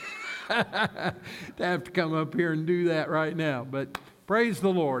to have to come up here and do that right now. But praise the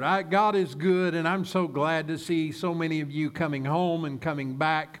Lord. God is good, and I'm so glad to see so many of you coming home and coming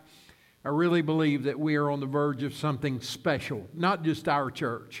back. I really believe that we are on the verge of something special, not just our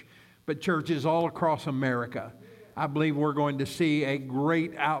church, but churches all across America. I believe we're going to see a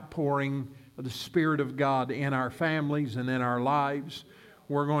great outpouring of the Spirit of God in our families and in our lives.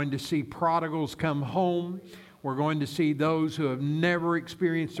 We're going to see prodigals come home. We're going to see those who have never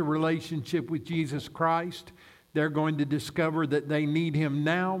experienced a relationship with Jesus Christ. They're going to discover that they need Him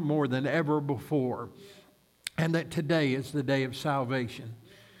now more than ever before, and that today is the day of salvation.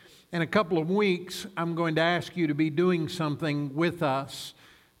 In a couple of weeks, I'm going to ask you to be doing something with us.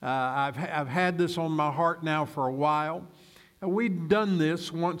 I've had this on my heart now for a while. We've done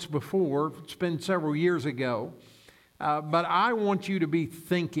this once before. It's been several years ago. But I want you to be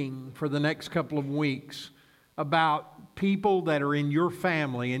thinking for the next couple of weeks about people that are in your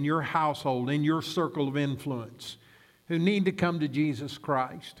family, in your household, in your circle of influence, who need to come to Jesus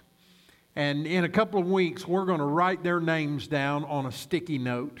Christ. And in a couple of weeks, we're going to write their names down on a sticky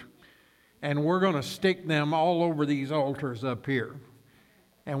note. And we're going to stick them all over these altars up here.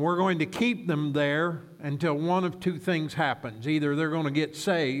 And we're going to keep them there until one of two things happens. Either they're going to get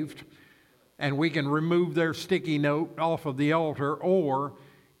saved and we can remove their sticky note off of the altar, or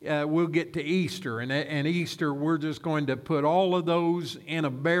we'll get to Easter. And Easter, we're just going to put all of those in a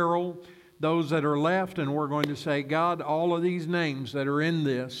barrel, those that are left, and we're going to say, God, all of these names that are in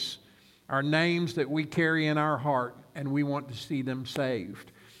this are names that we carry in our heart, and we want to see them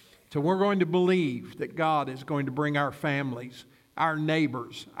saved. So we're going to believe that God is going to bring our families, our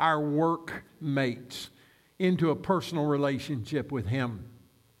neighbors, our workmates into a personal relationship with Him.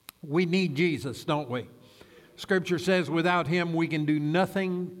 We need Jesus, don't we? Scripture says without Him we can do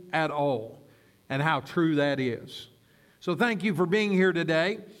nothing at all, and how true that is. So thank you for being here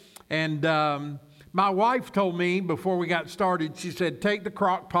today. And my wife told me before we got started, she said, take the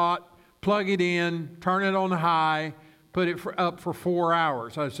crock pot, plug it in, turn it on high, put it up for 4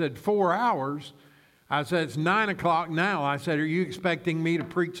 hours. I said, 4 hours? I said, it's 9 o'clock now. I said, are you expecting me to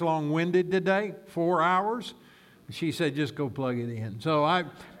preach long-winded today? 4 hours? She said, just go plug it in. So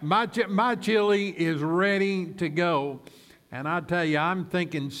my chili is ready to go. And I tell you, I'm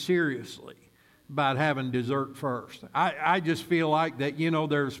thinking seriously about having dessert first. I just feel like that,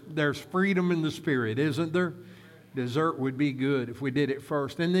 there's freedom in the Spirit, isn't there? Dessert would be good if we did it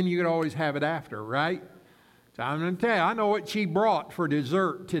first. And then you could always have it after, right? So I'm going to tell you, I know what she brought for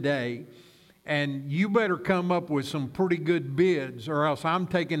dessert today. And you better come up with some pretty good bids, or else I'm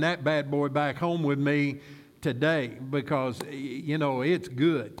taking that bad boy back home with me today, because, it's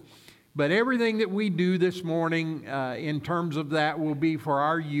good. But everything that we do this morning in terms of that will be for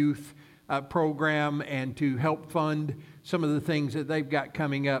our youth program and to help fund some of the things that they've got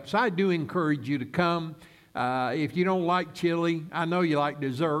coming up. So I do encourage you to come. If you don't like chili, I know you like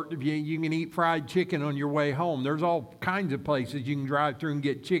dessert. If you can eat fried chicken on your way home. There's all kinds of places you can drive through and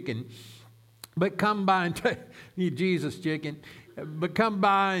get chicken. But come by and take Jesus chicken. But come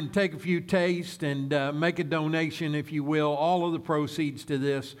by and take a few tastes and make a donation, if you will. All of the proceeds to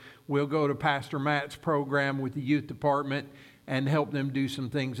this will go to Pastor Matt's program with the youth department and help them do some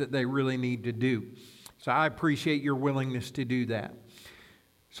things that they really need to do. So I appreciate your willingness to do that.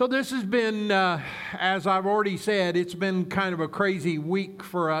 So this has been, as I've already said, it's been kind of a crazy week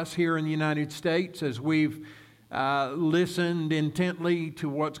for us here in the United States as we've listened intently to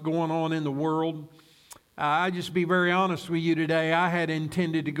what's going on in the world. I just be very honest with you today. I had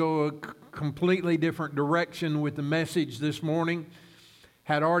intended to go a completely different direction with the message this morning.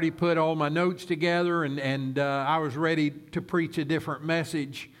 Had already put all my notes together and I was ready to preach a different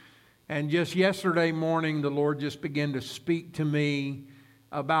message. And just yesterday morning, the Lord just began to speak to me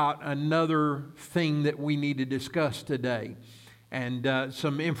about another thing that we need to discuss today. And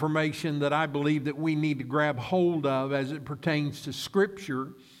some information that I believe that we need to grab hold of as it pertains to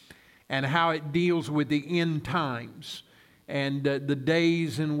Scripture and how it deals with the end times and the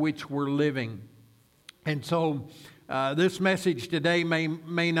days in which we're living. And so this message today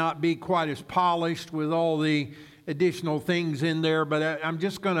may not be quite as polished with all the additional things in there, but I'm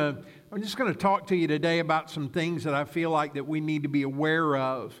just going to talk to you today about some things that I feel like that we need to be aware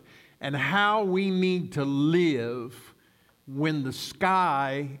of and how we need to live when the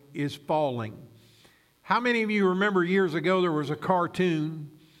sky is falling. How many of you remember years ago there was a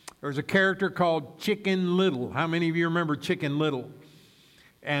cartoon? There was a character called Chicken Little. How many of you remember Chicken Little?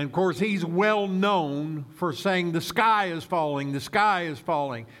 And of course, he's well known for saying, the sky is falling, the sky is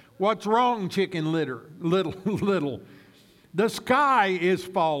falling. What's wrong, Chicken Little? The sky is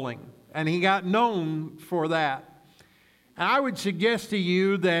falling. And he got known for that. And I would suggest to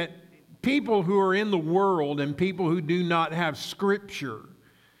you that people who are in the world and people who do not have Scripture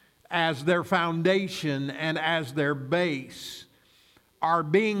as their foundation and as their base are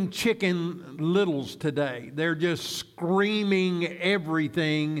being chicken littles today. They're just screaming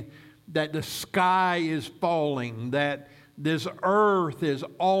everything that the sky is falling, that this earth is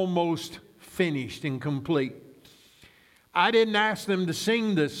almost finished and complete. I didn't ask them to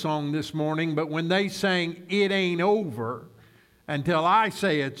sing this song this morning, but when they sang, "It Ain't Over Until I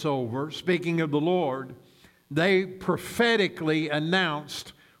Say It's Over," speaking of the Lord, they prophetically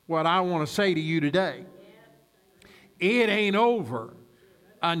announced what I want to say to you today. It ain't over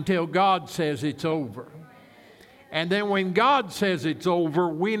until God says it's over. And then when God says it's over,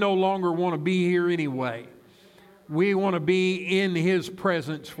 we no longer want to be here anyway. We want to be in His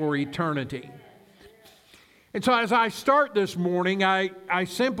presence for eternity. And so as I start this morning, I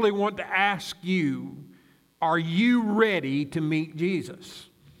simply want to ask you, are you ready to meet Jesus?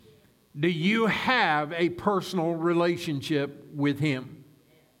 Do you have a personal relationship with Him?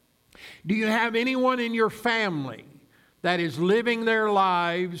 Do you have anyone in your family that is living their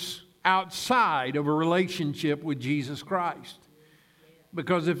lives outside of a relationship with Jesus Christ?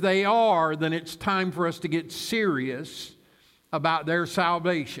 Because if they are, then it's time for us to get serious about their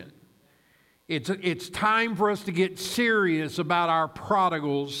salvation. It's time for us to get serious about our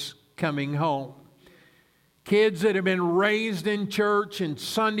prodigals coming home. Kids that have been raised in church and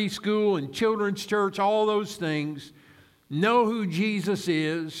Sunday school and children's church, all those things, know who Jesus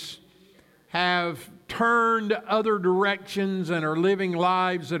is, have turned other directions and are living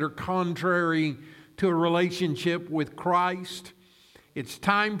lives that are contrary to a relationship with Christ. It's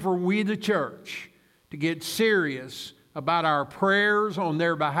time for we, the church, to get serious about our prayers on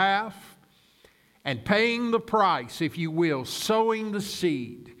their behalf and paying the price, if you will, sowing the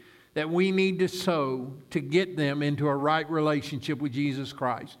seed that we need to sow to get them into a right relationship with Jesus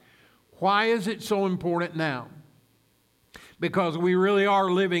Christ. Why is it so important now? Because we really are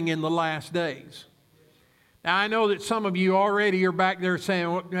living in the last days. Now, I know that some of you already are back there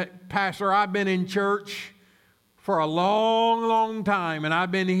saying, "Pastor, I've been in church for a long, long time, and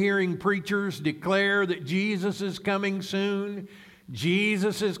I've been hearing preachers declare that Jesus is coming soon.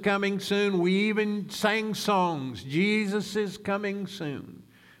 Jesus is coming soon. We even sang songs, Jesus is coming soon.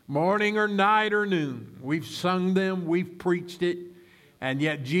 Morning or night or noon. We've sung them, we've preached it, and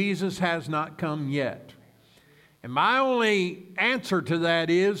yet Jesus has not come yet." And my only answer to that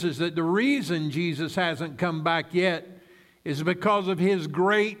is that the reason Jesus hasn't come back yet is because of His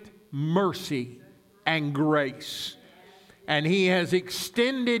great mercy and grace. And He has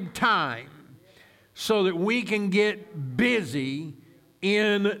extended time so that we can get busy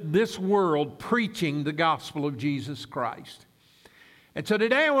in this world preaching the gospel of Jesus Christ. And so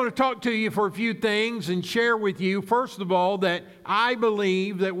today I want to talk to you for a few things and share with you, first of all, that I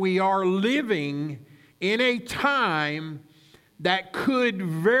believe that we are living in a time that could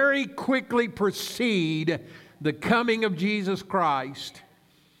very quickly precede the coming of Jesus Christ.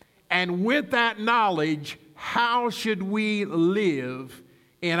 And with that knowledge, how should we live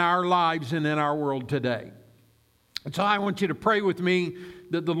in our lives and in our world today? And so I want you to pray with me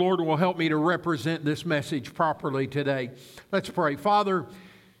that the Lord will help me to represent this message properly today. Let's pray. Father,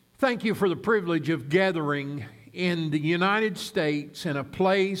 thank you for the privilege of gathering in the United States in a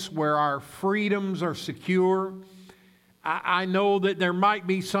place where our freedoms are secure. I know that there might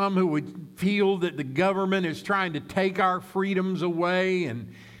be some who would feel that the government is trying to take our freedoms away,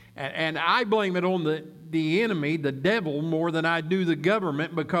 and I blame it on the enemy, the devil, more than I do the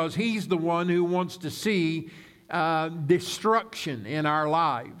government, because he's the one who wants to see destruction in our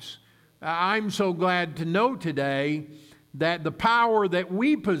lives. I'm so glad to know today that the power that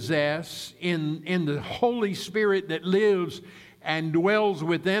we possess in the Holy Spirit that lives and dwells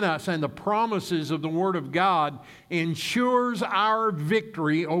within us and the promises of the Word of God ensures our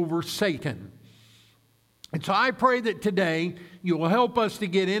victory over Satan. And so I pray that today you will help us to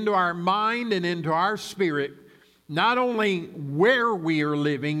get into our mind and into our spirit not only where we are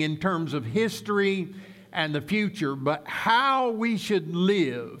living in terms of history and the future, but how we should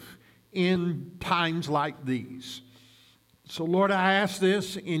live in times like these. So Lord, I ask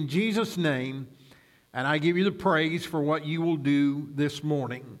this in Jesus' name, and I give you the praise for what you will do this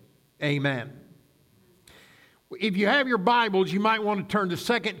morning. Amen. If you have your Bibles, you might want to turn to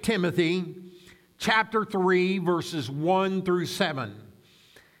 2 Timothy chapter 3, verses 1 through 7.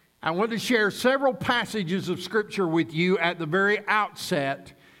 I want to share several passages of Scripture with you at the very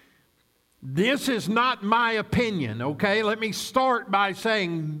outset. This is not my opinion, okay? Let me start by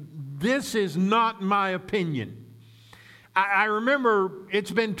saying this is not my opinion. I remember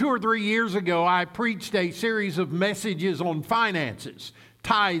it's been 2 or 3 years ago, I preached a series of messages on finances,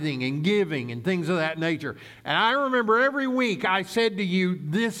 tithing and giving and things of that nature. And I remember every week I said to you,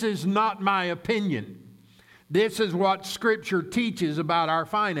 this is not my opinion. This is what Scripture teaches about our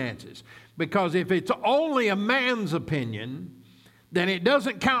finances. Because if it's only a man's opinion, then it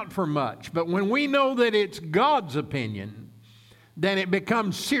doesn't count for much. But when we know that it's God's opinion, then it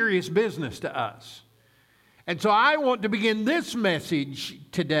becomes serious business to us. And so I want to begin this message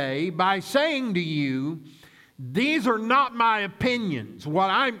today by saying to you, these are not my opinions. What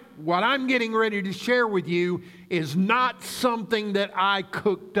I'm getting ready to share with you is not something that I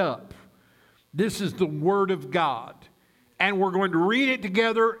cooked up. This is the Word of God. And we're going to read it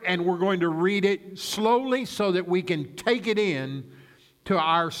together, and we're going to read it slowly so that we can take it in to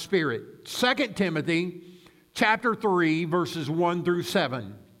our spirit. 2 Timothy chapter 3, verses 1 through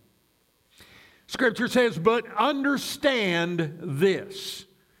 7. Scripture says, "But understand this,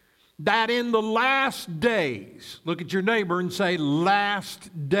 that in the last days," look at your neighbor and say, last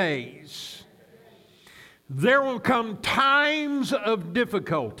days, "there will come times of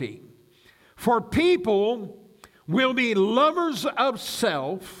difficulty, for people will be lovers of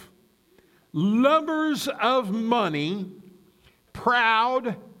self, lovers of money,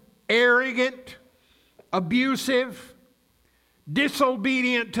 proud, arrogant, abusive,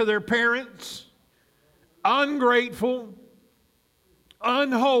 disobedient to their parents, ungrateful,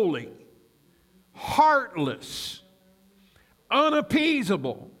 unholy, heartless,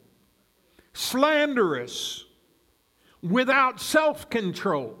 unappeasable, slanderous, without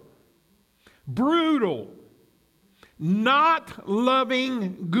self-control, brutal, not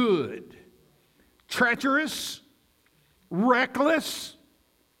loving good, treacherous, reckless,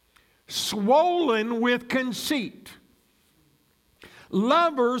 swollen with conceit,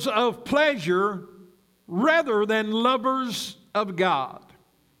 lovers of pleasure rather than lovers of God,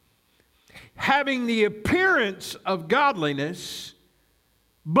 having the appearance of godliness,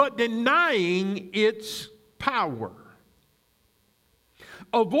 but denying its power.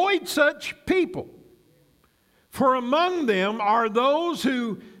 Avoid such people, for among them are those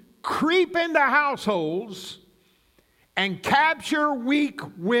who creep into households and capture weak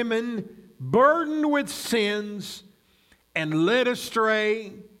women burdened with sins and led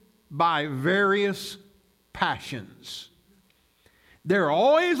astray by various passions. They're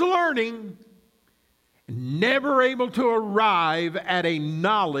always learning, never able to arrive at a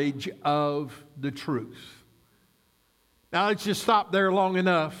knowledge of the truth. Now let's just stop there long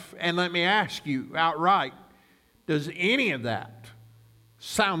enough and let me ask you outright, does any of that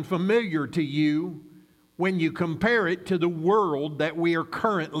sound familiar to you when you compare it to the world that we are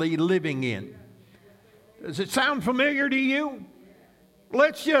currently living in? Does it sound familiar to you?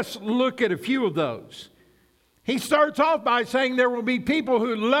 Let's just look at a few of those. He starts off by saying there will be people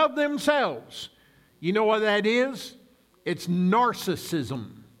who love themselves. You know what that is? It's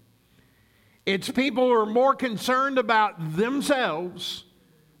narcissism. It's people who are more concerned about themselves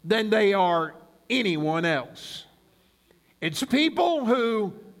than they are anyone else. It's people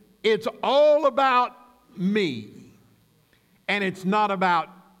who it's all about me, and it's not about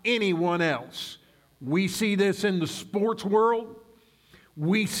anyone else. We see this in the sports world.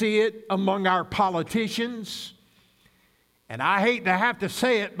 We see it among our politicians. And I hate to have to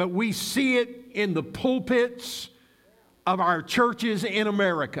say it, but we see it in the pulpits of our churches in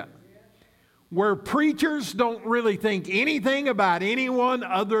America, where preachers don't really think anything about anyone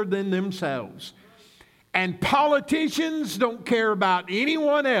other than themselves. And politicians don't care about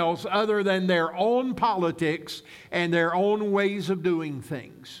anyone else other than their own politics and their own ways of doing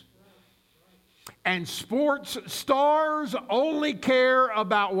things. And sports stars only care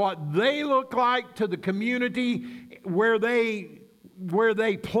about what they look like to the community where they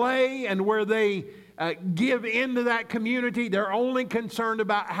play and where they give into that community. They're only concerned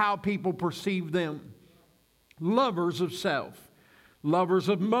about how people perceive them. Lovers of self, lovers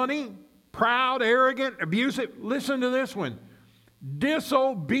of money, proud, arrogant, abusive. Listen to this one.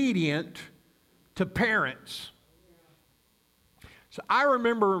 Disobedient to parents. So I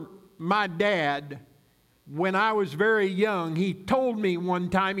remember my dad, when I was very young, he told me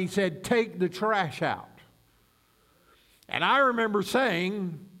one time, he said, "Take the trash out." And I remember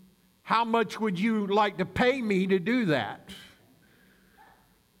saying, "How much would you like to pay me to do that?"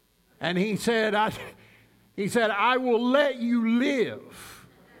 And he said, I will let you live.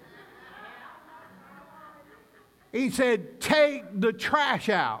 He said, "Take the trash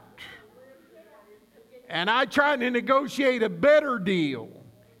out." And I tried to negotiate a better deal.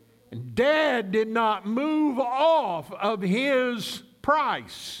 And Dad did not move off of his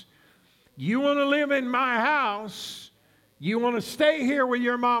price. You want to live in my house, you want to stay here with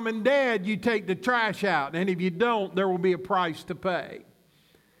your mom and dad, you take the trash out. And if you don't, there will be a price to pay.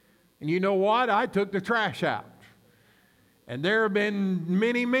 And you know what? I took the trash out. And there have been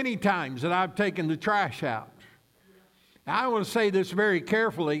many, many times that I've taken the trash out. Now, I want to say this very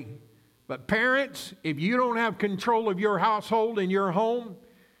carefully, but parents, if you don't have control of your household and your home,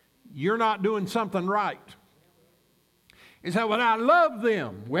 you're not doing something right. You say, well, I love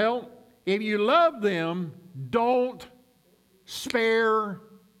them. Well, if you love them, don't spare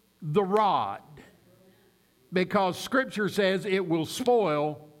the rod, because Scripture says it will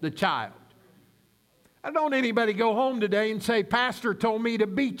spoil the child. Don't anybody go home today and say, Pastor told me to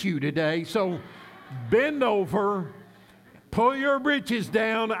beat you today, so bend over, pull your britches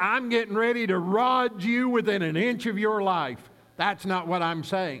down, I'm getting ready to rod you within an inch of your life. That's not what I'm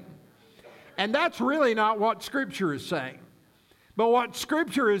saying. And that's really not what Scripture is saying. But what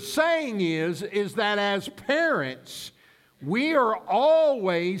Scripture is saying is that as parents, we are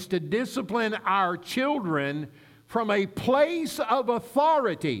always to discipline our children from a place of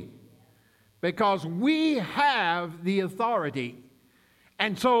authority, because we have the authority.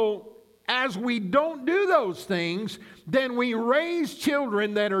 And so, as we don't do those things, then we raise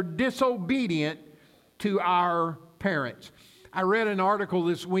children that are disobedient to our parents. I read an article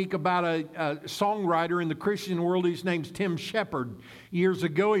this week about a songwriter in the Christian world. His name's Tim Shepard. Years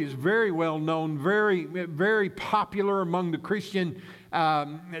ago, he was very well known, very, very popular among the Christian,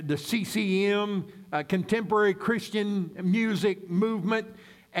 the CCM, contemporary Christian music movement.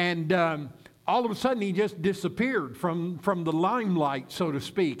 And all of a sudden, he just disappeared from the limelight, so to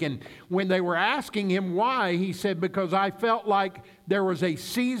speak. And when they were asking him why, he said, because I felt like there was a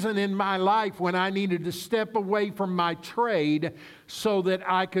season in my life when I needed to step away from my trade so that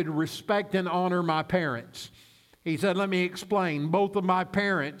I could respect and honor my parents. He said, let me explain. Both of my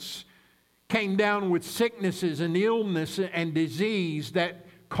parents came down with sicknesses and illness and disease that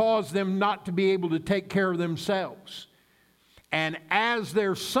caused them not to be able to take care of themselves. And as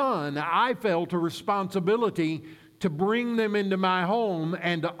their son, I felt a responsibility to bring them into my home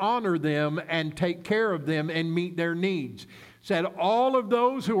and to honor them and take care of them and meet their needs. Said all of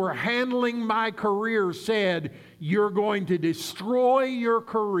those who were handling my career said, you're going to destroy your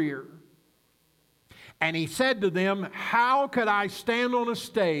career. And he said to them, how could I stand on a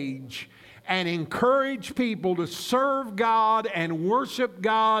stage and encourage people to serve God and worship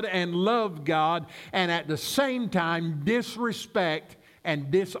God and love God, and at the same time disrespect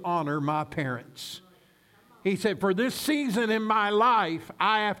and dishonor my parents? He said, for this season in my life,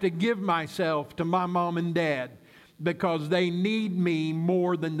 I have to give myself to my mom and dad because they need me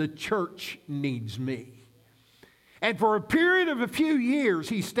more than the church needs me. And for a period of a few years,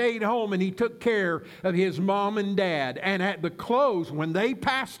 he stayed home and he took care of his mom and dad. And at the close, when they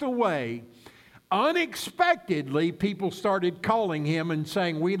passed away, unexpectedly, people started calling him and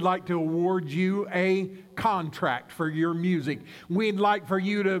saying, we'd like to award you a contract for your music. We'd like for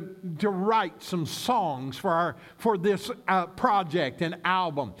you to write some songs for this project and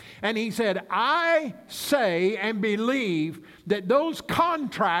album. And he said, I say and believe that those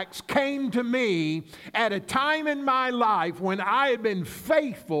contracts came to me at a time in my life when I had been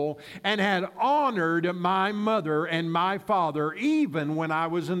faithful and had honored my mother and my father, even when I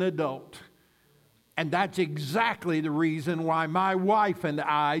was an adult. And that's exactly the reason why my wife and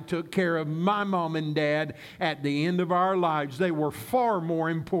I took care of my mom and dad at the end of our lives. They were far more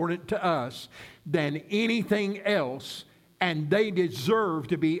important to us than anything else, and they deserve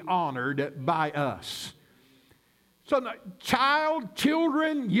to be honored by us. So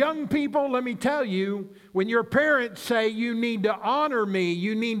children, young people, let me tell you, when your parents say you need to honor me,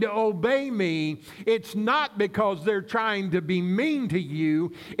 you need to obey me, it's not because they're trying to be mean to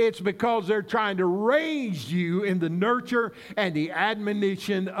you. It's because they're trying to raise you in the nurture and the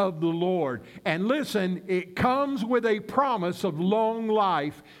admonition of the Lord. And listen, it comes with a promise of long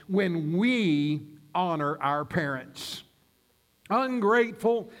life when we honor our parents.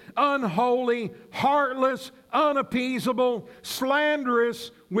 Ungrateful, unholy, heartless, unappeasable,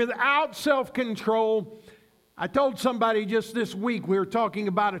 slanderous, without self-control. I told somebody just this week, we were talking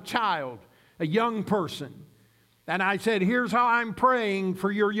about a child, a young person. And I said, here's how I'm praying for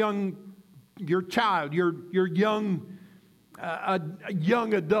your child, your young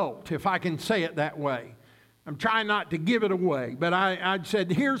adult, if I can say it that way. I'm trying not to give it away, but I said,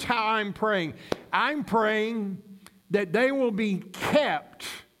 here's how I'm praying. I'm praying that they will be kept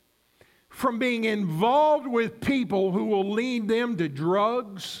from being involved with people who will lead them to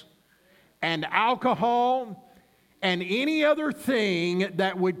drugs and alcohol and any other thing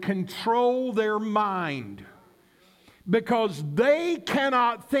that would control their mind. Because they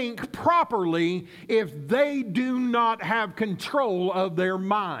cannot think properly if they do not have control of their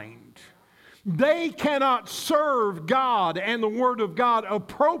mind. They cannot serve God and the Word of God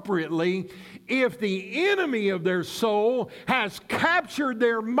appropriately if the enemy of their soul has captured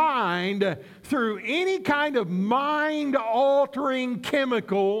their mind through any kind of mind-altering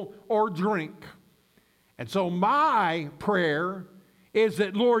chemical or drink. And so my prayer is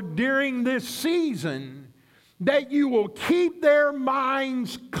that, Lord, during this season, that you will keep their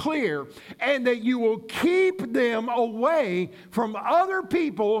minds clear and that you will keep them away from other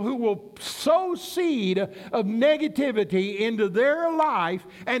people who will sow seed of negativity into their life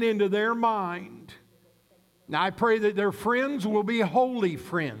and into their mind. Now, I pray that their friends will be holy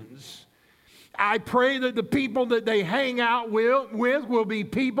friends. I pray that the people that they hang out with will be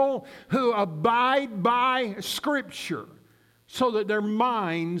people who abide by Scripture so that their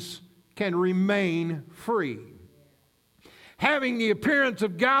minds can remain free. Having the appearance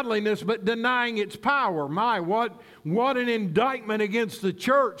of godliness but denying its power. My, what an indictment against the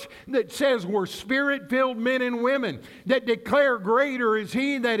church that says we're Spirit-filled men and women that declare greater is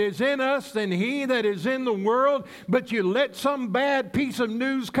He that is in us than he that is in the world. But you let some bad piece of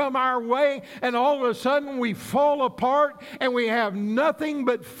news come our way and all of a sudden we fall apart and we have nothing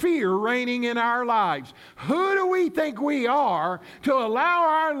but fear reigning in our lives. Who do we think we are to allow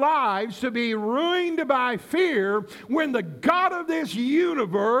our lives to be ruined by fear when the God of this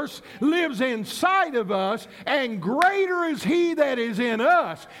universe lives inside of us, and greater is He that is in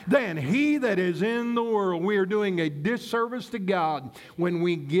us than he that is in the world? We are doing a disservice to God when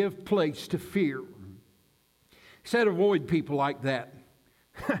we give place to fear. He said avoid people like that.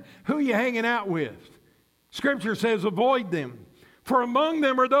 Who are you hanging out with? Scripture says avoid them. For among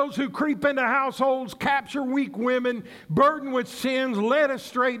them are those who creep into households, capture weak women, burdened with sins, led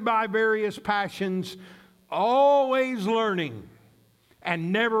astray by various passions, always learning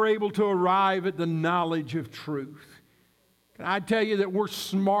and never able to arrive at the knowledge of truth. Can I tell you that we're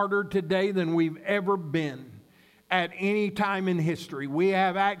smarter today than we've ever been at any time in history? We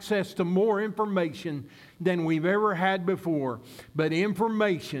have access to more information than we've ever had before. But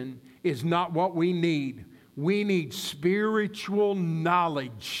information is not what we need. We need spiritual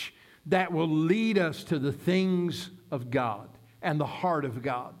knowledge that will lead us to the things of God and the heart of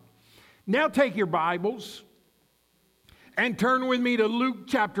God. Now take your Bibles and turn with me to Luke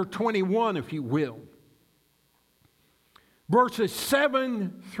chapter 21, if you will. Verses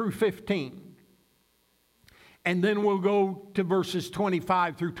 7 through 15. And then we'll go to verses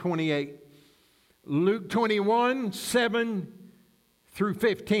 25 through 28. Luke 21, 7 through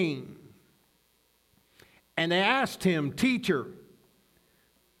 15. And they asked him, Teacher,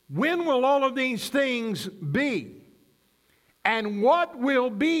 when will all of these things be? And what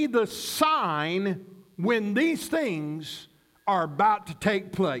will be the sign when these things are about to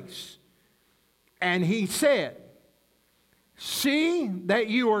take place? And he said, See that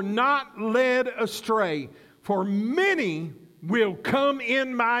you are not led astray, for many will come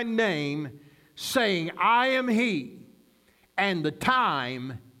in my name, saying, I am he, and the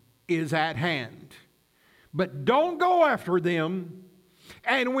time is at hand. But don't go after them.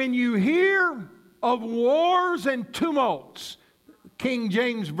 And when you hear of wars and tumults, King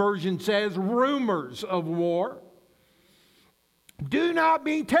James Version says rumors of war, do not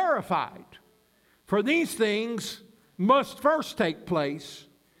be terrified, for these things must first take place,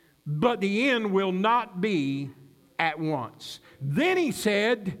 but the end will not be at once. Then he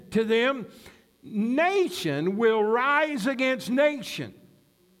said to them, Nation will rise against nation,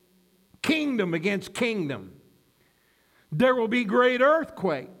 kingdom against kingdom. There will be great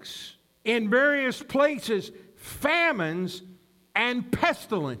earthquakes in various places, famines and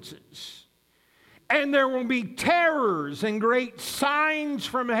pestilences. And there will be terrors and great signs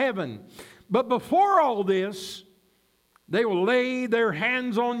from heaven. But before all this, they will lay their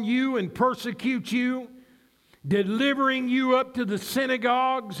hands on you and persecute you, delivering you up to the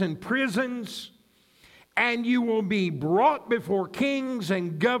synagogues and prisons. And you will be brought before kings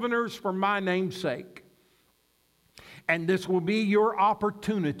and governors for my name's sake. And this will be your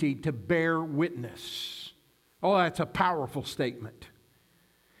opportunity to bear witness. Oh, that's a powerful statement.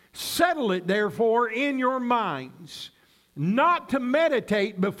 Settle it, therefore, in your minds, not to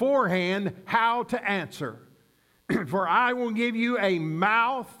meditate beforehand how to answer. For I will give you a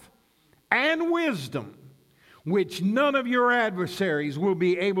mouth and wisdom, which none of your adversaries will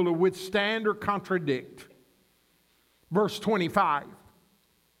be able to withstand or contradict. Verse 25.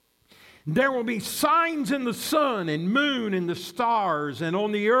 There will be signs in the sun and moon and the stars, and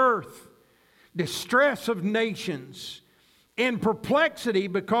on the earth distress of nations, in perplexity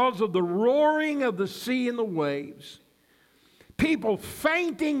because of the roaring of the sea and the waves, people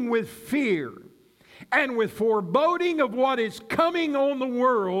fainting with fear and with foreboding of what is coming on the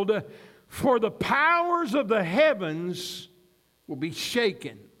world, For the powers of the heavens will be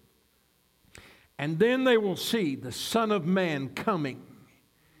shaken. And then they will see the Son of Man coming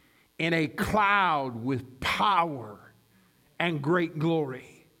in a cloud with power and great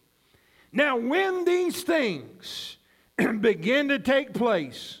glory. Now, when these things begin to take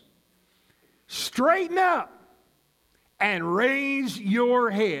place, straighten up and raise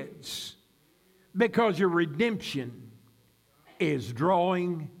your heads, because your redemption is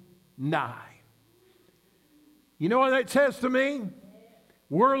drawing nigh. You know what that says to me?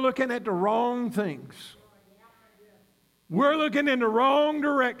 We're looking at the wrong things. We're looking in the wrong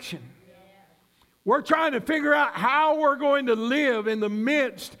direction. We're trying to figure out how we're going to live in the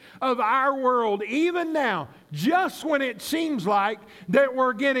midst of our world, even now, just when it seems like that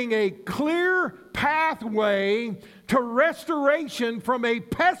we're getting a clear pathway to restoration from a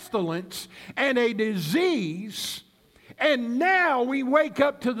pestilence and a disease. And now we wake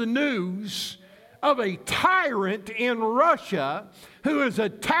up to the news of a tyrant in Russia who has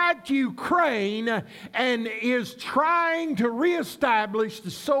attacked Ukraine and is trying to reestablish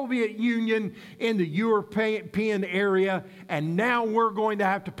the Soviet Union in the European area, and now we're going to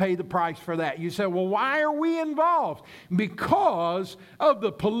have to pay the price for that. You say, well, why are we involved? Because of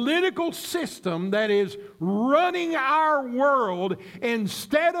the political system that is running our world.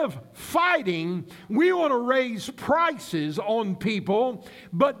 Instead of fighting, we want to raise prices on people,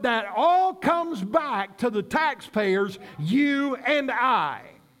 but that all comes back to the taxpayers, you and I.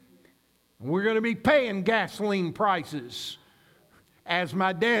 We're going to be paying gasoline prices, as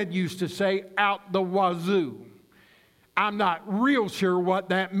my dad used to say, out the wazoo. I'm not real sure what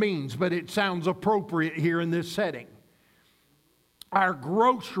that means, but it sounds appropriate here in this setting. Our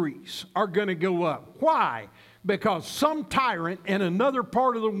groceries are going to go up. Why? Because some tyrant in another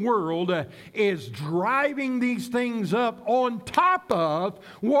part of the world is driving these things up on top of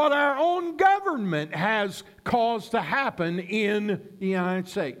what our own government has caused to happen in the United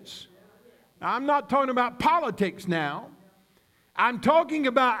States. Now, I'm not talking about politics now. I'm talking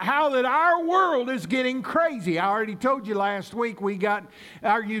about how that our world is getting crazy. I already told you last week we got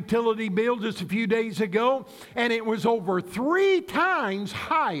our utility bill just a few days ago, and it was over 3 times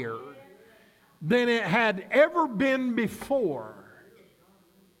higher than it had ever been before.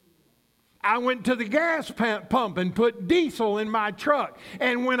 I went to the gas pump and put diesel in my truck,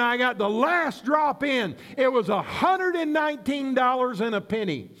 and when I got the last drop in, it was $119 and a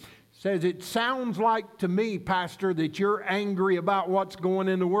penny. Says, it sounds like to me, Pastor, that you're angry about what's going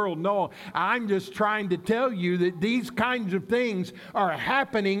in the world. No, I'm just trying to tell you that these kinds of things are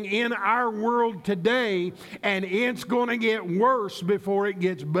happening in our world today, and it's going to get worse before it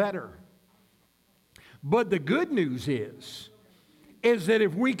gets better. But the good news is that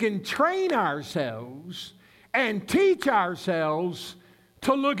if we can train ourselves and teach ourselves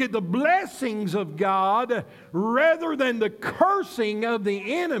to look at the blessings of God rather than the cursing of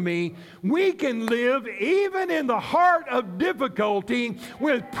the enemy, we can live even in the heart of difficulty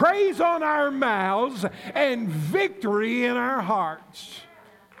with praise on our mouths and victory in our hearts.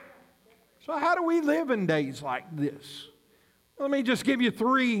 So how do we live in days like this? Let me just give you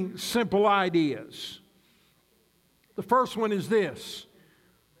 3 simple ideas. The first one is this: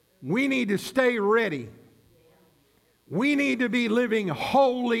 we need to stay ready. We need to be living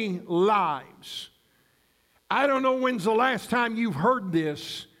holy lives. I don't know when's the last time you've heard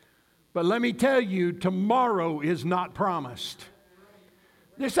this, but let me tell you, tomorrow is not promised.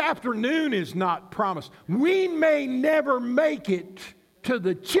 This afternoon is not promised. We may never make it to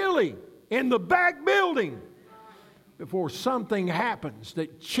the chili in the back building before something happens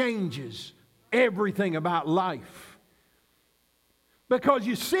that changes everything about life. Because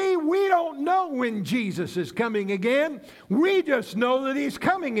you see, we don't know when Jesus is coming again. We just know that He's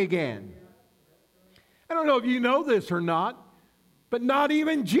coming again. I don't know if you know this or not, but not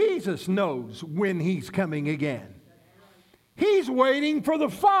even Jesus knows when He's coming again. He's waiting for the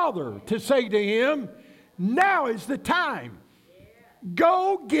Father to say to Him, now is the time.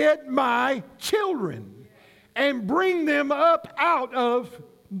 Go get my children and bring them up out of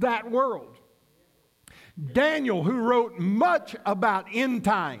that world. Daniel, who wrote much about end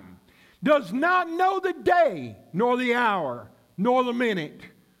time, does not know the day, nor the hour, nor the minute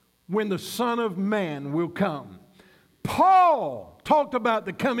when the Son of Man will come. Paul talked about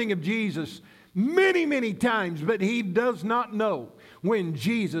the coming of Jesus many, many times, but he does not know when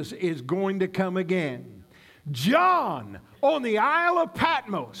Jesus is going to come again. John, on the Isle of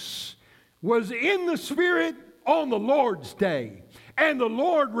Patmos, was in the Spirit on the Lord's day. And the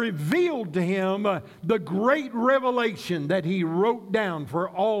Lord revealed to him the great revelation that He wrote down for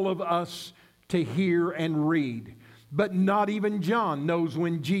all of us to hear and read. But not even John knows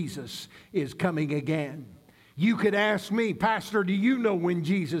when Jesus is coming again. You could ask me, Pastor, do you know when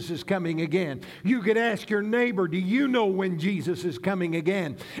Jesus is coming again? You could ask your neighbor, do you know when Jesus is coming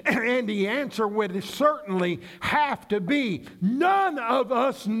again? And the answer would certainly have to be, none of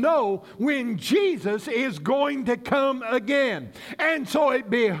us know when Jesus is going to come again. And so it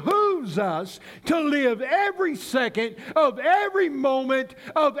behooves us to live every second of every moment,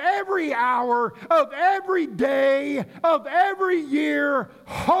 of every hour, of every day, of every year,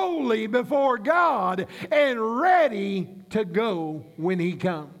 holy before God and ready to go when He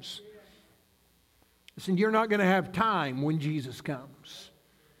comes. Listen, you're not going to have time when Jesus comes.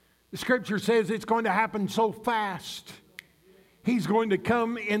 The Scripture says it's going to happen so fast. He's going to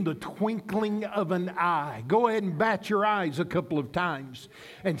come in the twinkling of an eye. Go ahead and bat your eyes a couple of times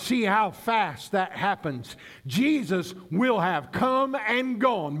and see how fast that happens. Jesus will have come and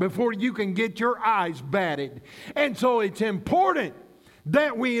gone before you can get your eyes batted. And so it's important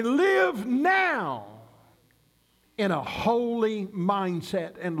that we live now in a holy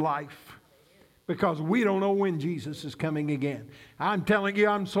mindset and life, because we don't know when Jesus is coming again. I'm telling you,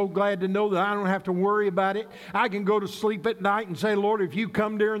 I'm so glad to know that I don't have to worry about it. I can go to sleep at night and say, Lord, if you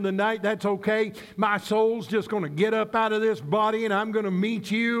come during the night, that's okay. My soul's just going to get up out of this body and I'm going to meet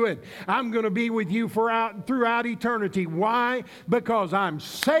you and I'm going to be with you throughout eternity. Why? Because I'm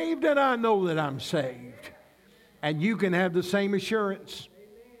saved and I know that I'm saved. And you can have the same assurance.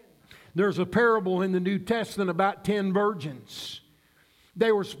 There's a parable in the New Testament about 10 virgins.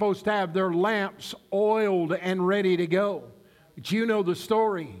 They were supposed to have their lamps oiled and ready to go. But you know the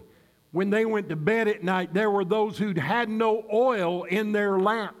story. When they went to bed at night, there were those who had no oil in their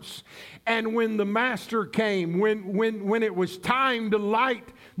lamps. And when the master came, when it was time to light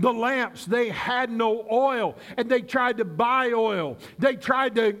the lamps, they had no oil. And they tried to buy oil. They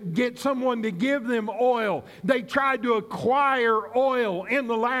tried to get someone to give them oil. They tried to acquire oil in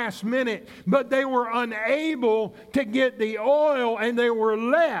the last minute. But they were unable to get the oil and they were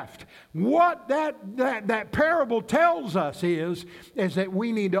left. What that parable tells us is that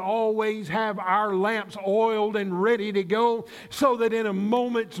we need to always have our lamps oiled and ready to go, so that in a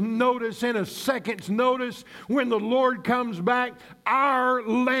moment's notice, in a second's notice, when the Lord comes back, our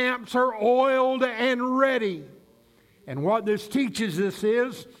lamps are oiled and ready. And what this teaches us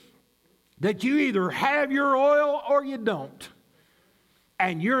is that you either have your oil or you don't.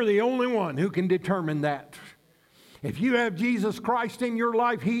 And you're the only one who can determine that. If you have Jesus Christ in your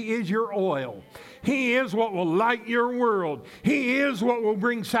life, He is your oil. He is what will light your world. He is what will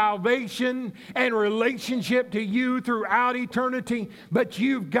bring salvation and relationship to you throughout eternity. But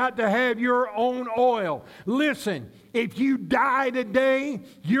you've got to have your own oil. Listen, if you die today,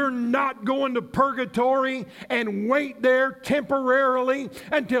 you're not going to purgatory and wait there temporarily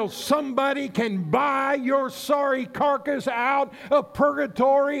until somebody can buy your sorry carcass out of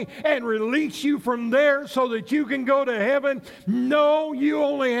purgatory and release you from there so that you can go to heaven. No, you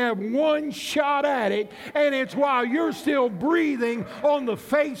only have one shot at it, and it's while you're still breathing on the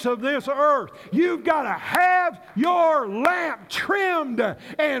face of this earth. You've got to have your lamp trimmed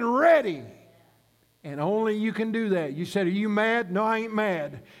and ready. And only you can do that. You said, are you mad? No, I ain't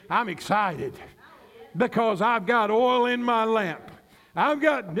mad. I'm excited because I've got oil in my lamp.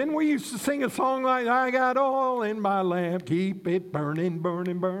 Didn't we used to sing a song like, I got oil in my lamp, keep it burning,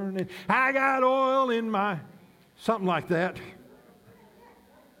 burning, burning. I got oil in my, something like that.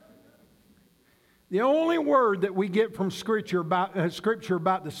 The only word that we get from Scripture about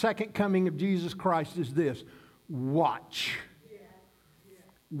the second coming of Jesus Christ is this: watch.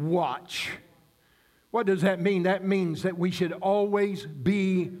 Watch. What does that mean? That means that we should always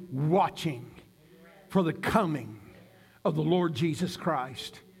be watching for the coming of the Lord Jesus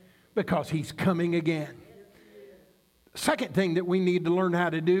Christ, because He's coming again. The second thing that we need to learn how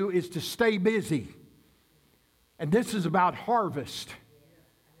to do is to stay busy. And this is about harvest.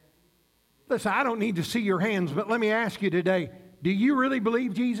 Listen, I don't need to see your hands, but let me ask you today, do you really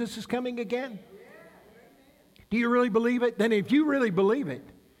believe Jesus is coming again? Do you really believe it? Then if you really believe it,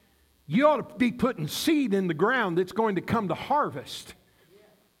 you ought to be putting seed in the ground that's going to come to harvest.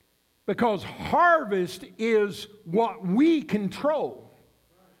 Because harvest is what we control.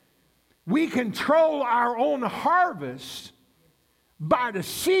 We control our own harvest by the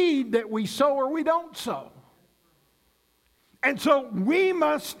seed that we sow or we don't sow. And so we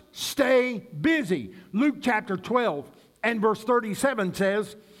must stay busy. Luke chapter 12 and verse 37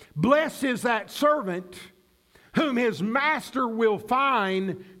 says, blessed is that servant whom his master will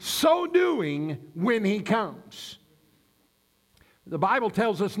find so doing when he comes. The Bible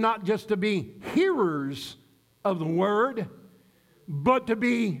tells us not just to be hearers of the word, but to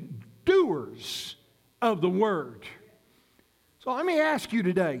be doers of the word. So let me ask you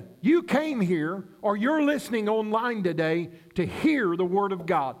today, you came here or you're listening online today to hear the Word of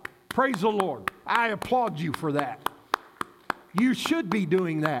God. Praise the Lord. I applaud you for that. You should be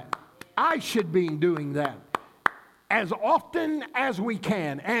doing that. I should be doing that. As often as we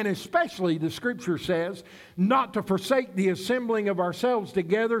can, and especially the Scripture says, not to forsake the assembling of ourselves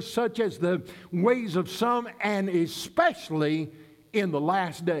together, such as the ways of some, and especially in the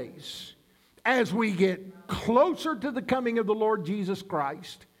last days. As we get closer to the coming of the Lord Jesus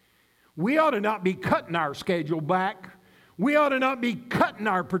Christ, we ought to not be cutting our schedule back. We ought to not be cutting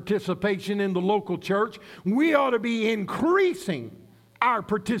our participation in the local church. We ought to be increasing our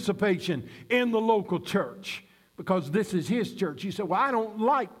participation in the local church, because this is His church. You say, well, I don't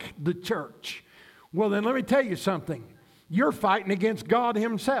like the church. Well, then let me tell you something. You're fighting against God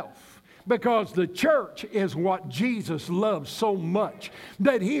Himself. Because the church is what Jesus loves so much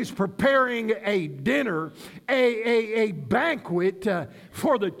that He's preparing a dinner, a banquet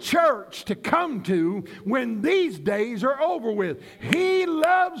for the church to come to when these days are over with. He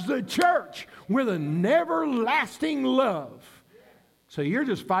loves the church with an everlasting love. So you're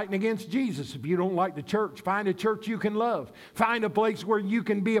just fighting against Jesus if you don't like the church. Find a church you can love. Find a place where you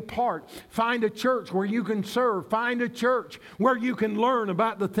can be a part. Find a church where you can serve. Find a church where you can learn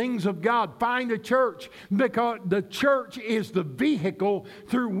about the things of God. Find a church, because the church is the vehicle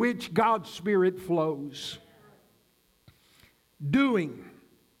through which God's Spirit flows. Doing.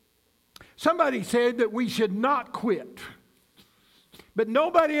 Somebody said that we should not quit. But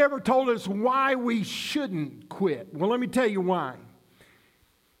nobody ever told us why we shouldn't quit. Well, let me tell you why.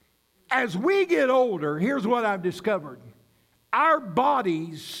 As we get older, here's what I've discovered. Our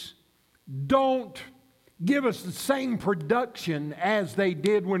bodies don't give us the same production as they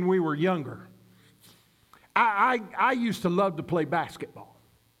did when we were younger. I used to love to play basketball.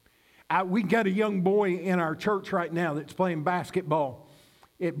 We got a young boy in our church right now that's playing basketball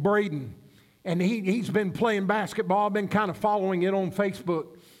at Braden. And he's been playing basketball. I've been kind of following it on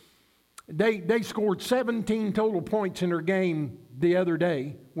Facebook. They scored 17 total points in their game the other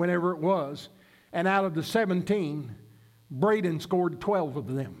day, whenever it was, and out of the 17, Braden scored 12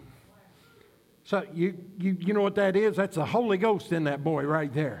 of them. So you know what that is? That's the Holy Ghost in that boy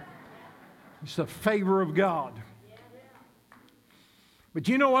right there. It's the favor of God. But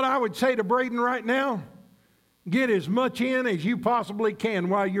you know what I would say to Braden right now? Get as much in as you possibly can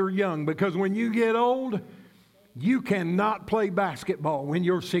while you're young, because when you get old, you cannot play basketball when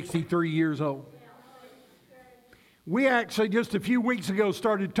you're 63 years old. We actually just a few weeks ago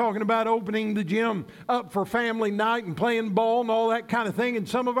started talking about opening the gym up for family night and playing ball and all that kind of thing. And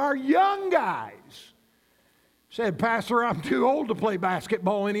some of our young guys said, Pastor, I'm too old to play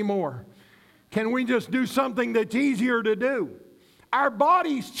basketball anymore. Can we just do something that's easier to do? Our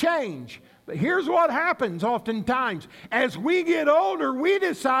bodies change. But here's what happens oftentimes. As we get older, we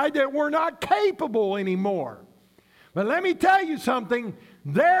decide that we're not capable anymore. But let me tell you something.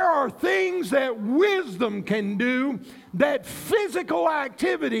 There are things that wisdom can do that physical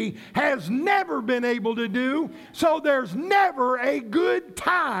activity has never been able to do, so there's never a good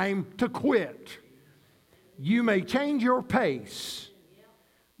time to quit. You may change your pace,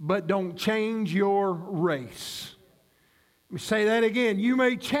 but don't change your race. Let me say that again. You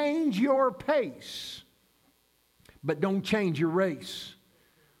may change your pace, but don't change your race.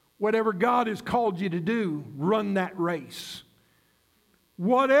 Whatever God has called you to do, run that race.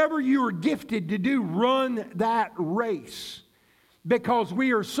 Whatever you are gifted to do, run that race. Because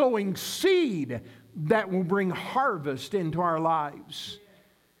we are sowing seed that will bring harvest into our lives.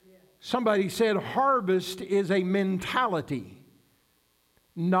 Somebody said harvest is a mentality,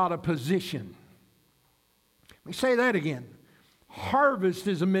 not a position. Let me say that again. Harvest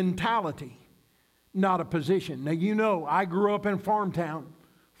is a mentality, not a position. Now, you know, I grew up in farm town,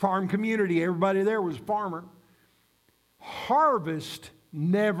 farm community. Everybody there was a farmer. Harvest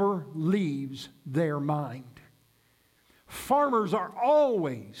never leaves their mind. Farmers are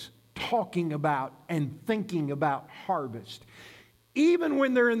always talking about and thinking about harvest. Even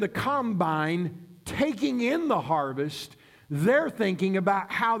when they're in the combine taking in the harvest, they're thinking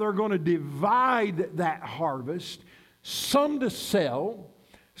about how they're going to divide that harvest, some to sell,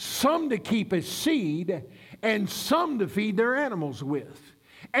 some to keep as seed, and some to feed their animals with.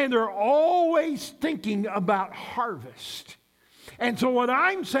 And they're always thinking about harvest. And so what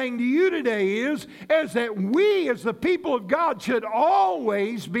I'm saying to you today is that we as the people of God should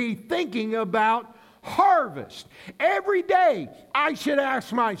always be thinking about harvest. Every day I should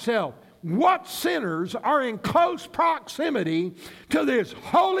ask myself, what sinners are in close proximity to this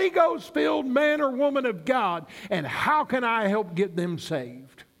Holy Ghost-filled man or woman of God, and how can I help get them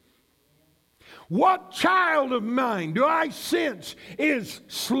saved? What child of mine do I sense is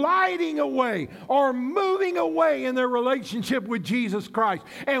sliding away or moving away in their relationship with Jesus Christ?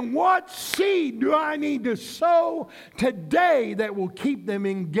 And what seed do I need to sow today that will keep them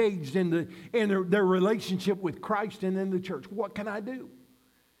engaged in their relationship with Christ and in the church? What can I do?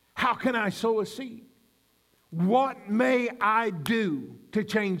 How can I sow a seed? What may I do to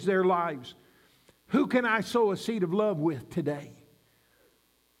change their lives? Who can I sow a seed of love with today?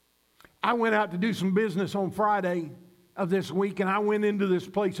 I went out to do some business on Friday of this week, and I went into this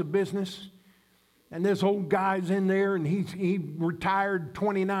place of business, and this old guy's in there, and he retired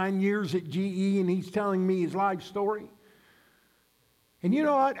 29 years at GE, and he's telling me his life story. And you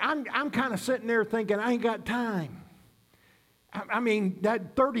know what? I'm kind of sitting there thinking, I ain't got time. I mean,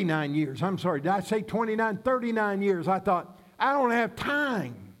 that 39 years, I'm sorry, did I say 29? 39 years. I thought, I don't have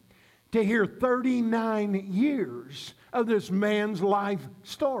time to hear 39 years of this man's life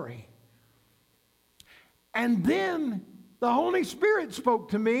story. And then the Holy Spirit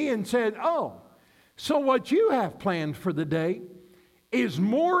spoke to me and said, oh, so what you have planned for the day is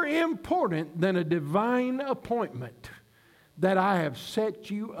more important than a divine appointment that I have set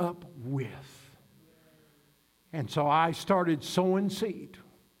you up with. And so I started sowing seed.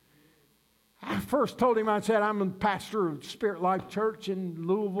 I first told him, I said, I'm a pastor of Spirit Life Church in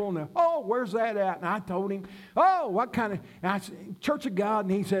Louisville. And, oh, where's that at? And I told him, oh, what kind of, and I said, Church of God.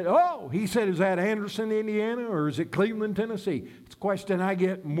 And he said, is that Anderson, Indiana, or is it Cleveland, Tennessee? It's a question I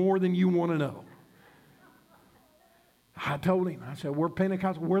get more than you want to know. I told him, I said, we're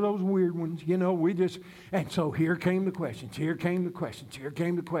Pentecostal, we're those weird ones, and so here came the questions,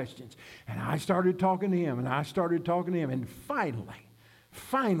 And I started talking to him, and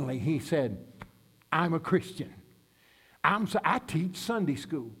finally he said, I'm a Christian. I teach Sunday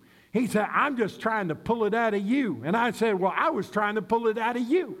school. He said, I'm just trying to pull it out of you. And I said, well, I was trying to pull it out of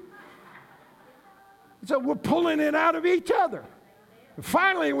you. So we're pulling it out of each other.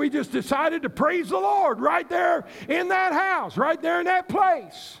 Finally, we just decided to praise the Lord right there in that house, right there in that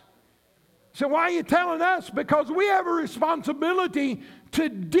place. So why are you telling us? Because we have a responsibility to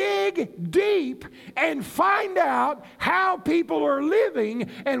dig deep and find out how people are living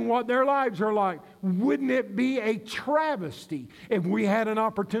and what their lives are like. Wouldn't it be a travesty if we had an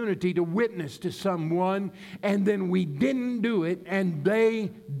opportunity to witness to someone and then we didn't do it and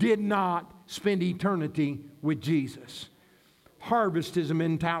they did not spend eternity with Jesus? Harvest is a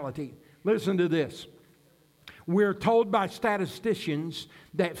mentality. Listen to this. We're told by statisticians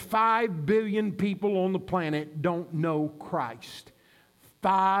that 5 billion people on the planet don't know Christ.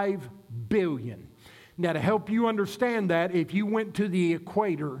 5 billion. Now, to help you understand that, if you went to the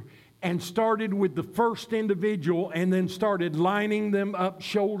equator and started with the first individual and then started lining them up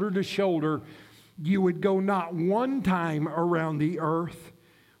shoulder to shoulder, you would go not one time around the earth,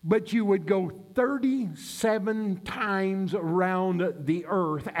 but you would go 37 times around the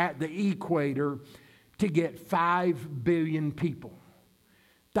earth at the equator to get 5 billion people.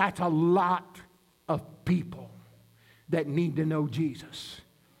 That's a lot of people that need to know Jesus.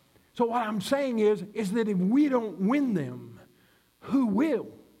 So what I'm saying is that if we don't win them, who will?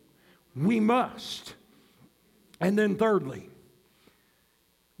 We must. And then thirdly,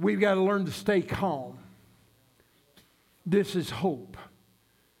 we've got to learn to stay calm. This is hope.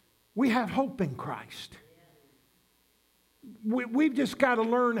 We have hope in Christ. We've just got to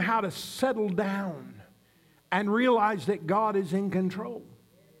learn how to settle down and realize that God is in control.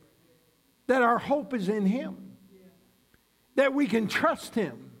 That our hope is in Him. That we can trust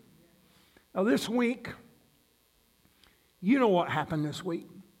Him. Now this week, you know what happened this week.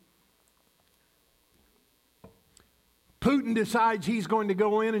 Putin decides he's going to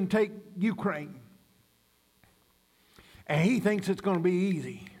go in and take Ukraine. And he thinks it's going to be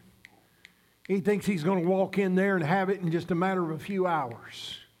easy. He thinks he's going to walk in there and have it in just a matter of a few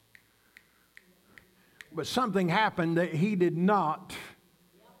hours. But something happened that he did not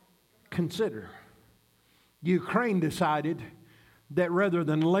consider. Ukraine decided that rather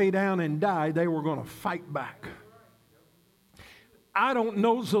than lay down and die, they were going to fight back. I don't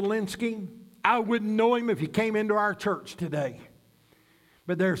know Zelensky. I wouldn't know him if he came into our church today.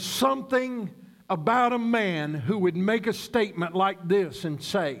 But there's something about a man who would make a statement like this and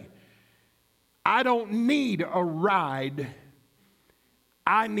say, I don't need a ride.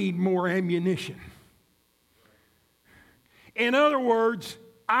 I need more ammunition. In other words,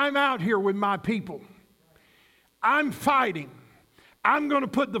 I'm out here with my people. I'm fighting. I'm going to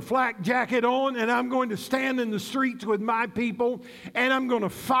put the flak jacket on and I'm going to stand in the streets with my people and I'm going to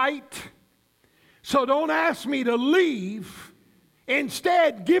fight. So don't ask me to leave.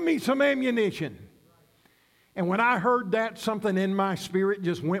 Instead, give me some ammunition. And when I heard that, something in my spirit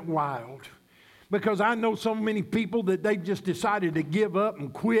just went wild. Because I know so many people that they just decided to give up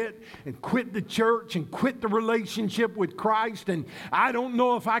and quit the church and quit the relationship with Christ. And I don't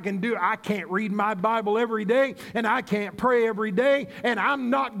know if I can do it. I can't read my Bible every day, and I can't pray every day, and I'm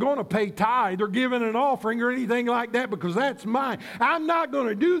not going to pay tithe or give an offering or anything like that because that's mine. I'm not going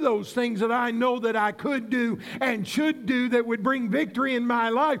to do those things that I know that I could do and should do that would bring victory in my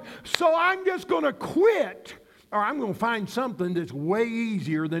life. So I'm just going to quit. Or I'm going to find something that's way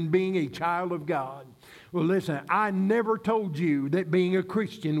easier than being a child of God. Well, listen, I never told you that being a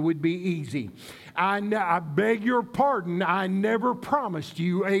Christian would be easy. I beg your pardon, I never promised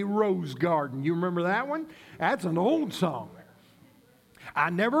you a rose garden. You remember that one? That's an old song. I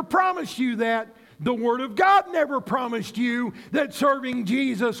never promised you that. The Word of God never promised you that serving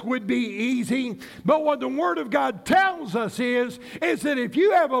Jesus would be easy. But what the Word of God tells us is that if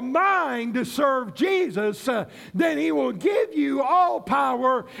you have a mind to serve Jesus, then He will give you all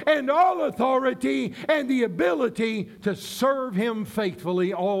power and all authority and the ability to serve Him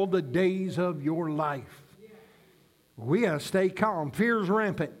faithfully all the days of your life. We got to stay calm. Fear's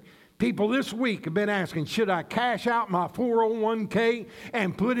rampant. People this week have been asking, should I cash out my 401k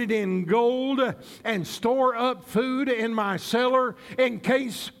and put it in gold and store up food in my cellar in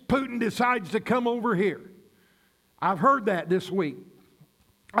case Putin decides to come over here? I've heard that this week.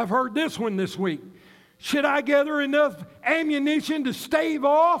 I've heard this one this week. Should I gather enough ammunition to stave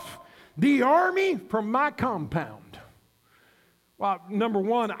off the army from my compound? Well, number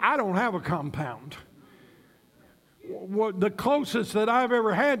one, I don't have a compound. The closest that I've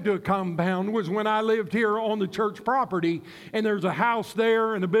ever had to a compound was when I lived here on the church property, and there's a house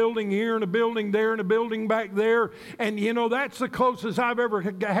there and a building here and a building there and a building back there, and you know, that's the closest I've ever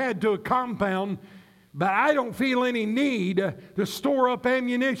had to a compound. But I don't feel any need to store up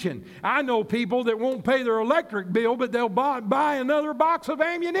ammunition. I know people that won't pay their electric bill, but they'll buy another box of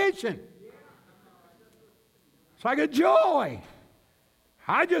ammunition. It's like a joy.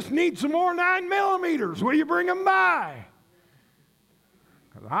 I just need some more 9mm. Will you bring them by?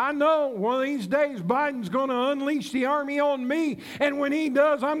 I know one of these days Biden's going to unleash the army on me. And when he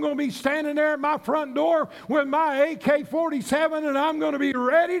does, I'm going to be standing there at my front door with my AK-47 and I'm going to be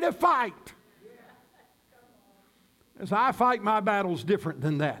ready to fight. As I fight my battles different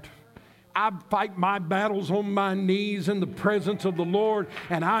than that. I fight my battles on my knees in the presence of the Lord,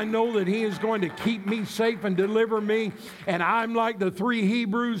 and I know that He is going to keep me safe and deliver me. And I'm like the 3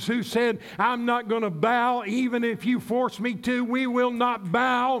 Hebrews who said, I'm not going to bow even if you force me to. We will not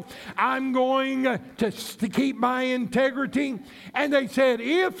bow. I'm going to keep my integrity. And they said,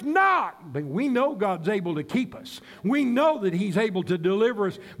 if not, but we know God's able to keep us. We know that He's able to deliver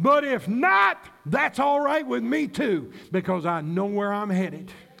us. But if not, that's all right with me too, because I know where I'm headed.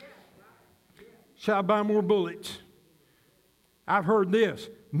 Should I buy more bullets? I've heard this.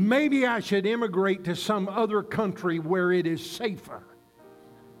 Maybe I should immigrate to some other country where it is safer.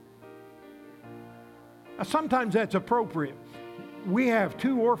 Now, sometimes that's appropriate. We have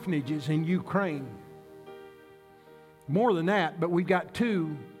 2 orphanages in Ukraine. More than that, but we've got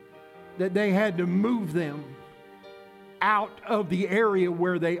 2 that they had to move them out of the area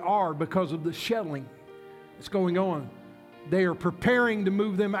where they are because of the shelling that's going on. They are preparing to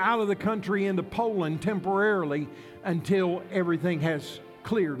move them out of the country into Poland temporarily until everything has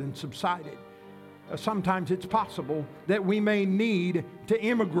cleared and subsided. Sometimes it's possible that we may need to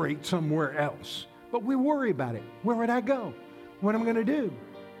immigrate somewhere else. But we worry about it. Where would I go? What am I going to do?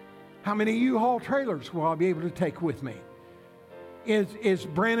 How many U-Haul trailers will I be able to take with me? Is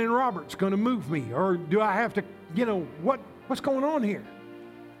Brandon Roberts going to move me? Or do I have to, what's going on here?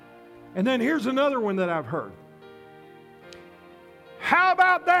 And then here's another one that I've heard. How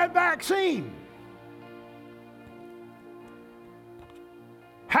about that vaccine?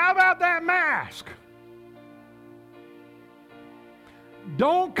 How about that mask?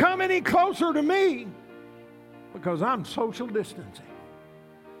 Don't come any closer to me because I'm social distancing.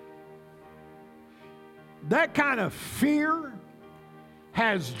 That kind of fear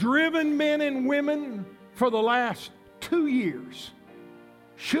has driven men and women for the last 2 years.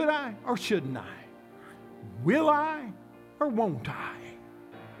 Should I or shouldn't I? Will I or won't I?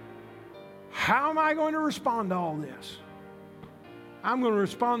 How am I going to respond to all this? I'm going to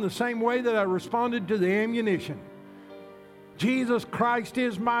respond the same way that I responded to the ammunition. Jesus Christ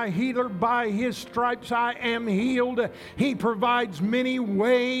is my healer. By His stripes I am healed. He provides many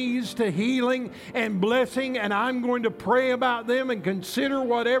ways to healing and blessing, and I'm going to pray about them and consider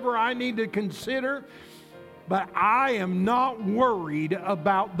whatever I need to consider. But I am not worried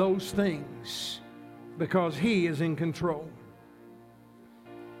about those things because He is in control.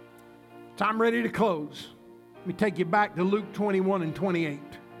 So I'm ready to close. Let me take you back to Luke 21 and 28.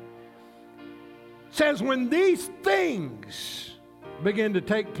 says, when these things begin to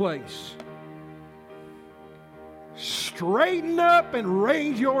take place, straighten up and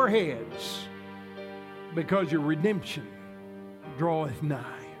raise your heads, because your redemption draweth nigh.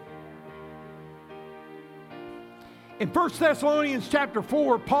 In 1 Thessalonians chapter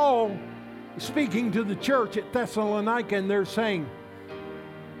 4, Paul is speaking to the church at Thessalonica, and they're saying,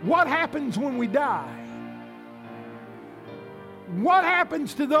 what happens when we die? What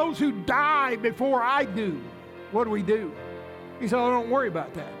happens to those who die before I do? What do? He said, oh, don't worry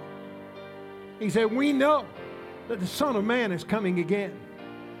about that. He said, we know that the Son of Man is coming again.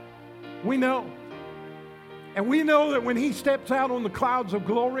 We know. And we know that when He steps out on the clouds of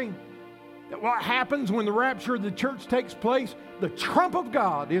glory, that what happens when the rapture of the church takes place, the trump of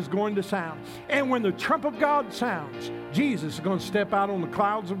God is going to sound. And when the trump of God sounds, Jesus is going to step out on the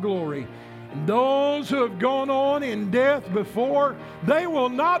clouds of glory. And those who have gone on in death before, they will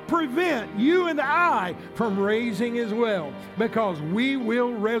not prevent you and I from raising as well, because we will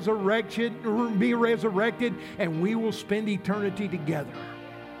be resurrected, and we will spend eternity together.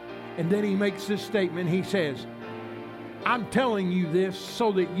 And then he makes this statement. He says, I'm telling you this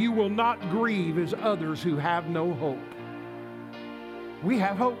so that you will not grieve as others who have no hope. We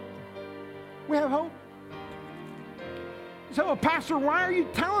have hope. We have hope. So, Pastor, why are you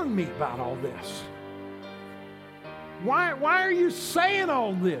telling me about all this? Why are you saying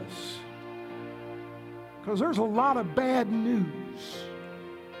all this? Because there's a lot of bad news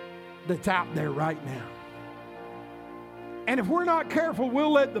that's out there right now. And if we're not careful,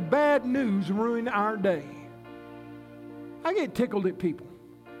 we'll let the bad news ruin our day. I get tickled at people.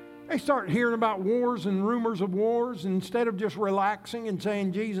 They start hearing about wars and rumors of wars, and instead of just relaxing and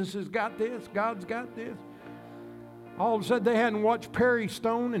saying, Jesus has got this, God's got this. All of a sudden, they hadn't watched Perry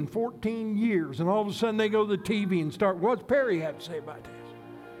Stone in 14 years, and all of a sudden they go to the TV and start, what's Perry have to say about this?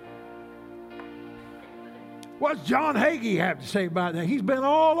 What's John Hagee have to say about that? He's been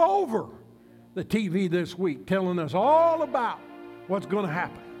all over the TV this week telling us all about what's going to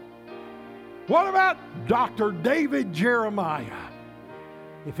happen. What about Dr. David Jeremiah?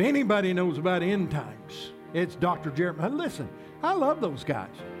 If anybody knows about end times, it's Dr. Jeremiah. Listen, I love those guys.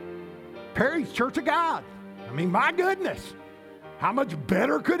 Perry's Church of God. I mean, my goodness, how much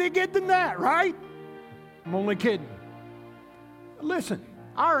better could it get than that, right? I'm only kidding. Listen,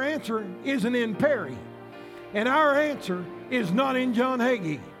 our answer isn't in Perry, and our answer is not in John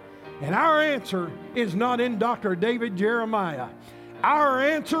Hagee, and our answer is not in Dr. David Jeremiah. Our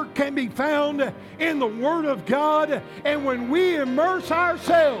answer can be found in the Word of God, and when we immerse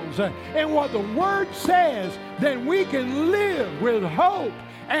ourselves in what the Word says, then we can live with hope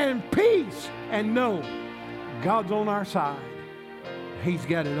and peace and know God's on our side. He's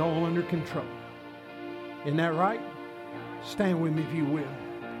got it all under control. Isn't that right? Stand with me if you will.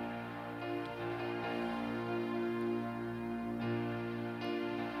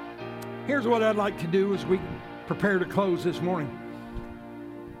 Here's what I'd like to do as we prepare to close this morning.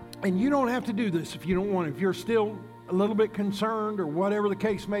 And you don't have to do this if you don't want to. If you're still a little bit concerned or whatever the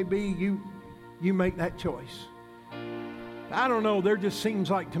case may be, you make that choice. I don't know, there just seems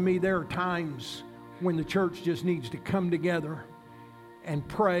like to me there are times when the church just needs to come together and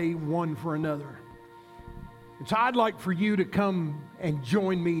pray one for another. And so I'd like for you to come and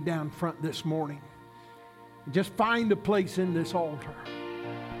join me down front this morning. Just find a place in this altar.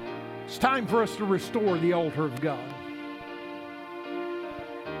 It's time for us to restore the altar of God.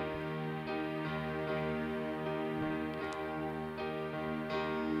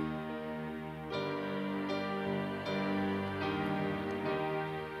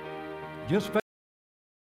 Just